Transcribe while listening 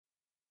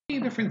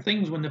many different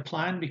things when the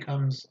plan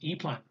becomes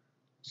EPLAN.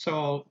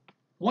 So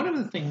one of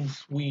the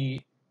things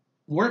we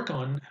work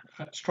on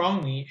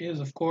strongly is,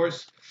 of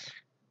course,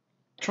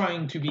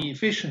 trying to be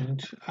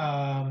efficient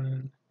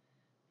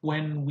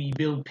when we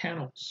build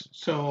panels.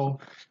 So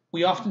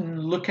we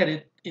often look at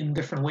it in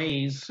different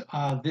ways.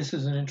 This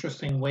is an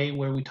interesting way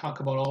where we talk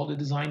about all the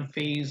design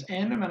phase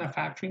and the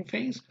manufacturing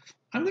phase.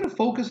 I'm going to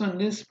focus on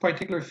this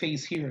particular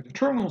phase here, the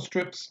terminal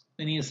strips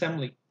and the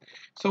assembly.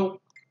 So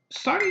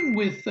starting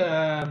with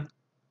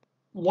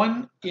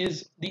one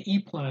is the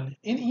EPLAN.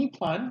 In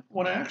EPLAN,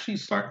 when I actually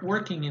start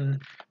working in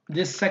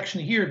this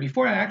section here,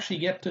 before I actually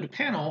get to the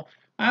panel,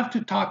 I have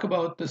to talk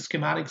about the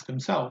schematics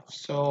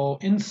themselves. So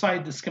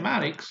inside the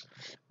schematics,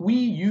 we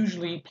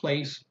usually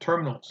place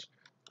terminals.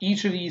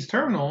 Each of these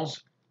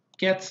terminals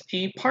gets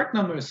a part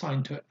number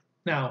assigned to it.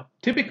 Now,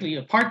 typically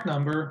a part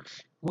number,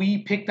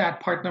 we pick that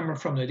part number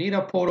from the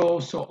data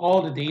portal, so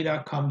all the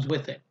data comes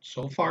with it.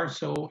 So far,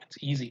 so it's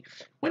easy.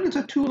 When it's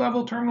a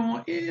two-level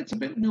terminal, it's a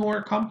bit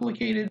more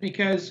complicated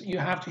because you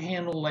have to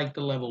handle like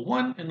the level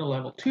 1 and the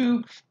level 2,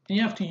 and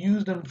you have to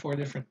use them for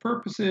different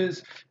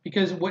purposes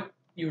because what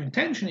your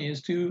intention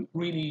is to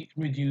really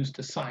reduce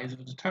the size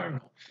of the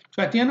terminal.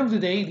 So at the end of the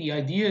day, the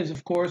idea is,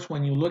 of course,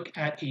 when you look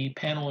at a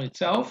panel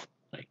itself,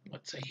 like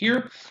let's say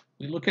here,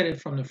 we look at it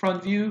from the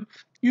front view,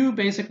 you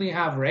basically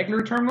have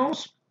regular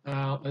terminals.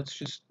 Let's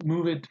just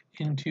move it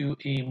into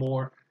a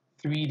more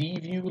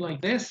 3D view like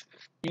this.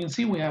 You can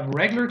see we have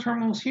regular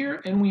terminals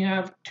here and we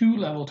have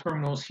two-level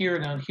terminals here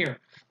down here.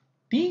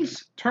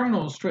 These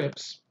terminal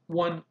strips,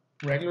 one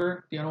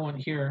regular, the other one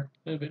here,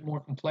 a little bit more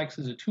complex,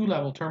 is a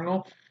two-level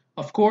terminal,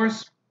 of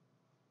course,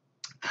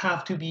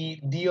 have to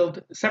be dealt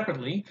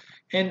separately.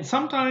 And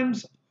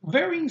sometimes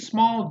very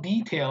small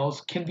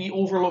details can be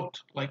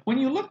overlooked. Like when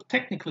you look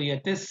technically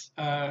at this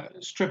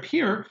strip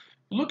here,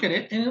 look at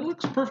it and it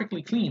looks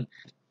perfectly clean.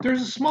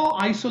 There's a small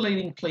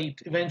isolating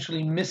plate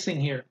eventually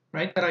missing here,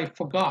 right, that I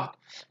forgot.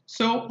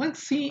 So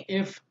let's see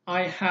if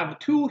I have a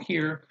tool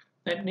here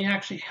that may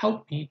actually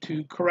help me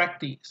to correct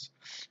these.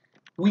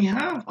 We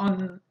have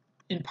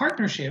in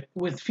partnership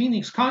with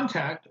Phoenix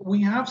Contact,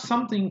 we have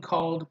something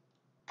called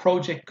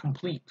Project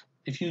Complete.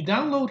 If you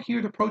download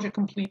here the Project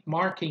Complete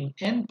marking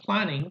and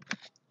planning,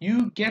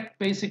 you get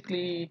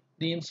basically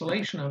the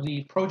installation of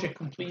the Project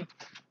Complete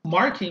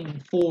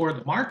marking for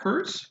the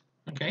markers,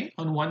 okay,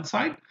 on one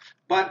side,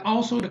 but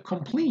also the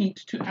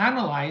complete to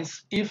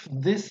analyze if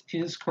this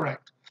is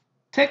correct.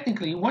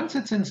 Technically, once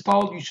it's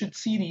installed, you should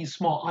see these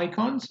small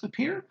icons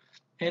appear,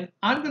 and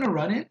I'm going to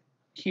run it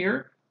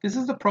here. This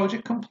is the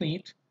Project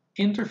Complete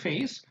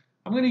interface.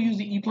 I'm going to use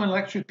the EPLAN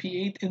Lecture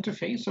P8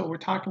 interface, so we're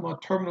talking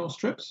about terminal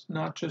strips,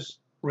 not just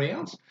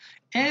rails.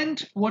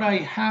 And what I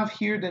have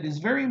here that is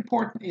very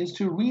important is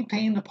to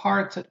retain the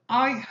parts that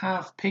I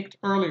have picked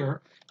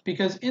earlier,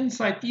 because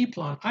inside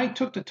EPLAN, I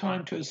took the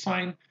time to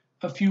assign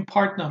a few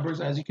part numbers,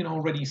 as you can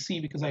already see,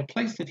 because I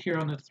placed it here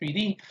on the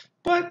 3D,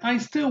 but I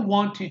still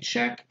want to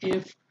check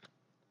if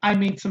I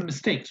made some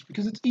mistakes,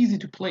 because it's easy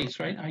to place,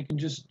 right? I can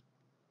just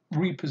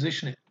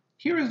reposition it.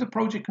 Here is the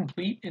Project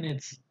Complete in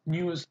its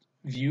newest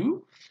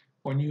view,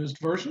 or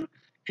newest version,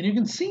 and you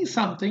can see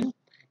something.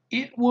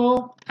 It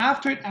will,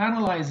 after it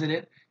analyzes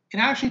it, it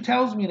actually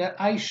tells me that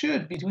I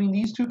should, between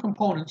these two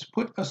components,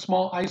 put a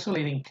small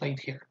isolating plate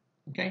here,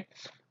 okay?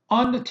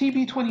 On the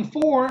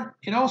TB24,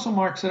 it also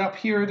marks it up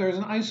here. There's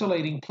an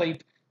isolating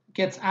plate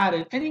gets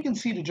added, and you can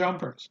see the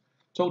jumpers.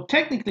 So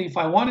technically, if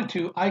I wanted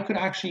to, I could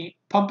actually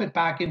pump it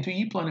back into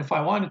EPLAN if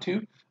I wanted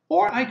to,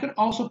 or I could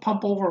also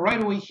pump over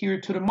right away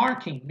here to the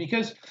marking,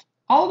 because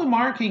all the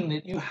marking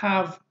that you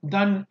have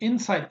done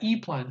inside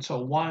EPLAN, so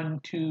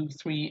 1, 2,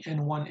 3,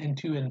 and 1, and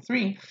 2, and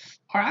 3,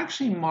 are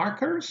actually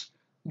markers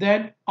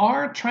that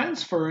are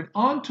transferred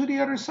onto the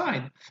other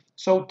side.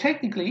 So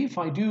technically, if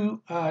I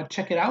do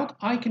check it out,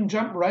 I can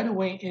jump right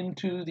away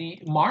into the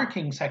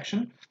marking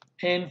section.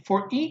 And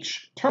for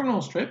each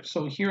terminal strip,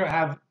 so here I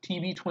have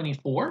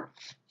TB24,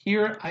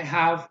 here I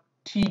have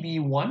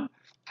TB1,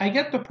 I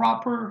get the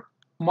proper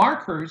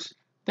markers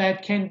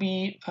that can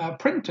be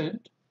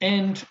printed,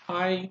 and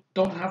I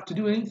don't have to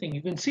do anything.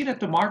 You can see that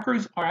the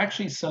markers are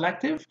actually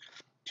selective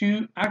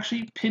to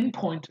actually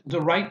pinpoint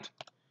the right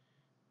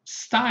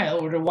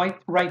style or the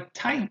right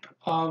type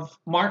of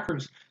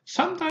markers.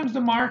 Sometimes the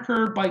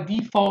marker by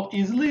default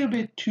is a little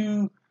bit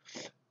too,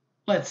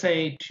 let's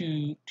say,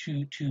 too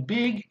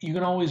big. You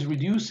can always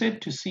reduce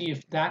it to see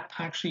if that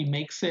actually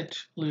makes it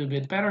a little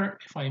bit better.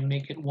 If I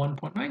make it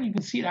 1.9, you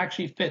can see it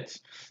actually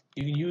fits.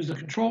 You can use the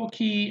control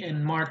key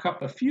and mark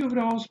up a few of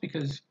those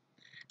because,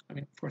 I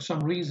mean, for some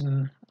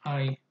reason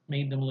I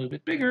made them a little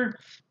bit bigger.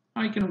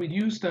 I can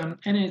reduce them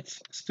and it's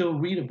still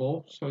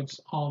readable, so it's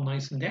all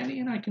nice and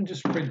dandy, and I can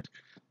just print.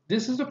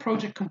 This is the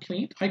Project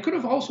Complete. I could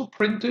have also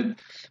printed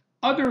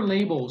other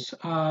labels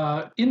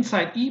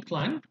inside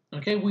EPLAN.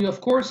 Okay, we of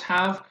course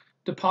have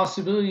the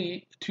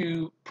possibility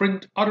to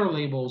print other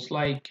labels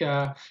like,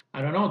 I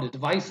don't know, the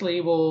device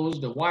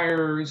labels, the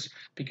wires,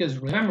 because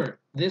remember,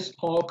 this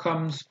all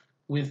comes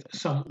with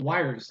some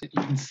wires that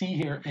you can see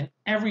here, and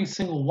every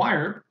single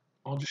wire,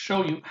 I'll just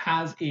show you,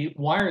 has a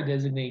wire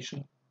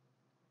designation.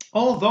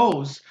 All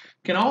those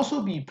can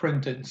also be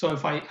printed. So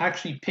if I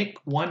actually pick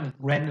one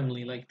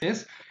randomly like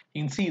this,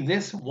 you can see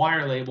this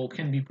wire label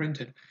can be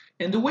printed.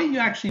 And the way you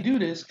actually do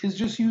this is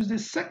just use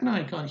this second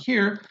icon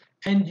here,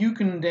 and you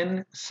can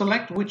then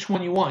select which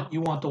one you want.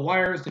 You want the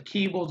wires, the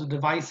cables, the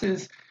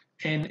devices,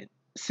 and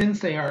since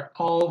they are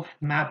all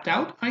mapped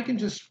out, I can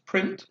just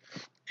print,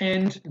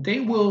 and they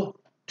will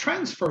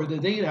transfer the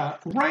data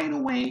right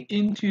away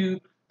into,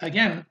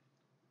 again,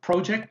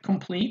 project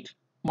complete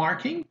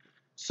marking,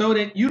 so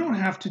that you don't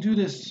have to do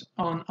this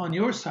on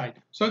your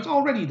side. So it's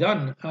already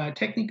done.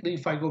 Technically,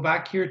 if I go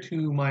back here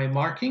to my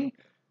marking,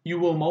 you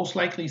will most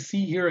likely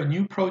see here a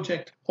new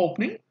project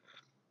opening.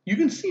 You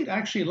can see it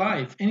actually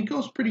live, and it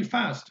goes pretty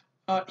fast.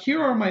 Here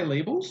are my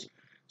labels.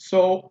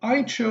 So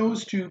I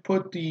chose to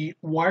put the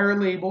wire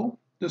label,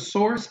 the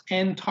source,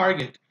 and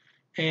target.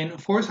 And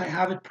of course, I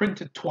have it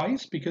printed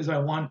twice because I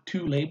want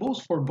two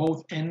labels for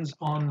both ends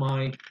on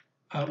my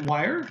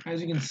wire,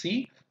 as you can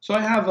see. So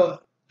I have a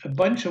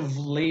bunch of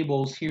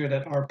labels here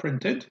that are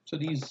printed. So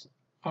these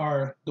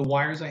are the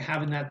wires I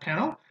have in that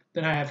panel.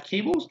 Then I have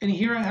cables, and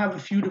here I have a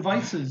few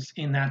devices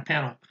in that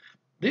panel.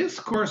 This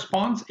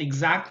corresponds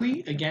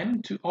exactly,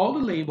 again, to all the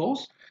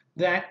labels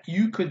that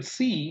you could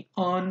see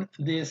on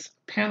this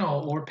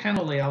panel or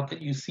panel layout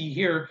that you see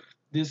here,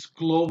 this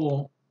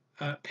global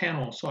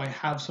panel. So I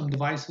have some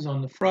devices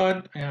on the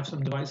front, I have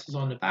some devices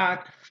on the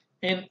back,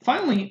 and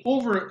finally,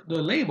 over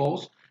the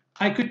labels,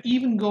 I could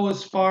even go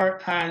as far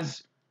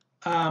as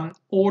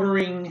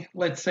ordering,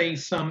 let's say,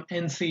 some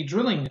NC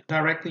drilling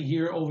directly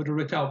here over the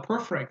Rittal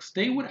Perforex.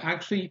 They would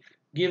actually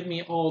give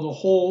me all the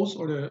holes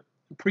or the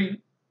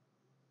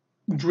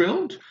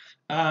pre-drilled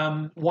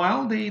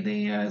while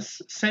they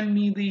send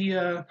me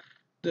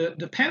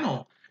the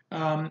panel.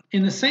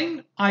 In the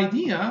same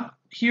idea,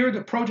 here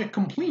the project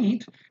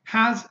complete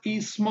has a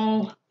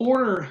small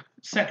order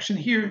section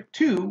here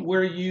too,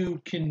 where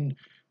you can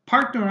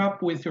partner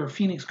up with your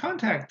Phoenix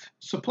contact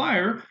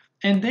supplier,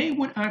 and they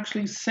would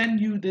actually send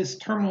you this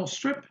terminal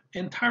strip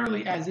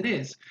entirely as it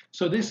is.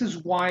 So this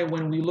is why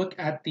when we look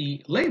at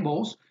the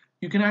labels,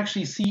 you can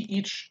actually see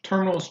each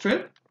terminal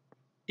strip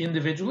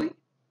individually,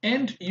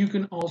 and you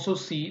can also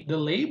see the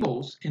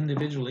labels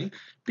individually,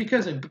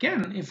 because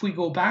again, if we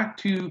go back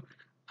to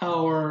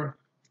our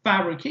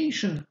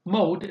fabrication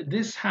mode,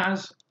 this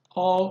has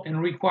all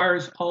and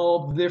requires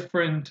all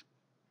different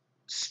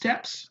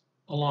steps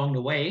along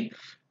the way.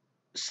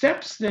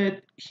 Steps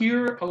that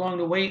here along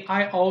the way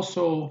I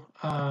also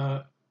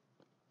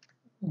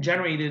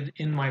generated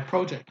in my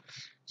project.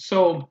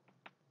 So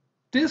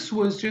this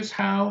was just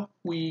how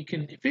we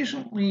can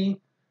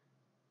efficiently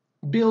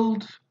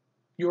build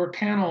your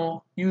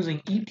panel using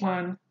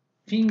EPLAN,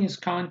 Phoenix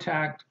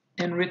Contact,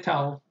 and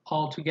Rittal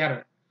all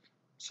together.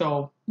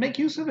 So make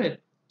use of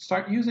it.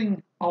 Start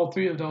using all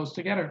three of those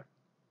together.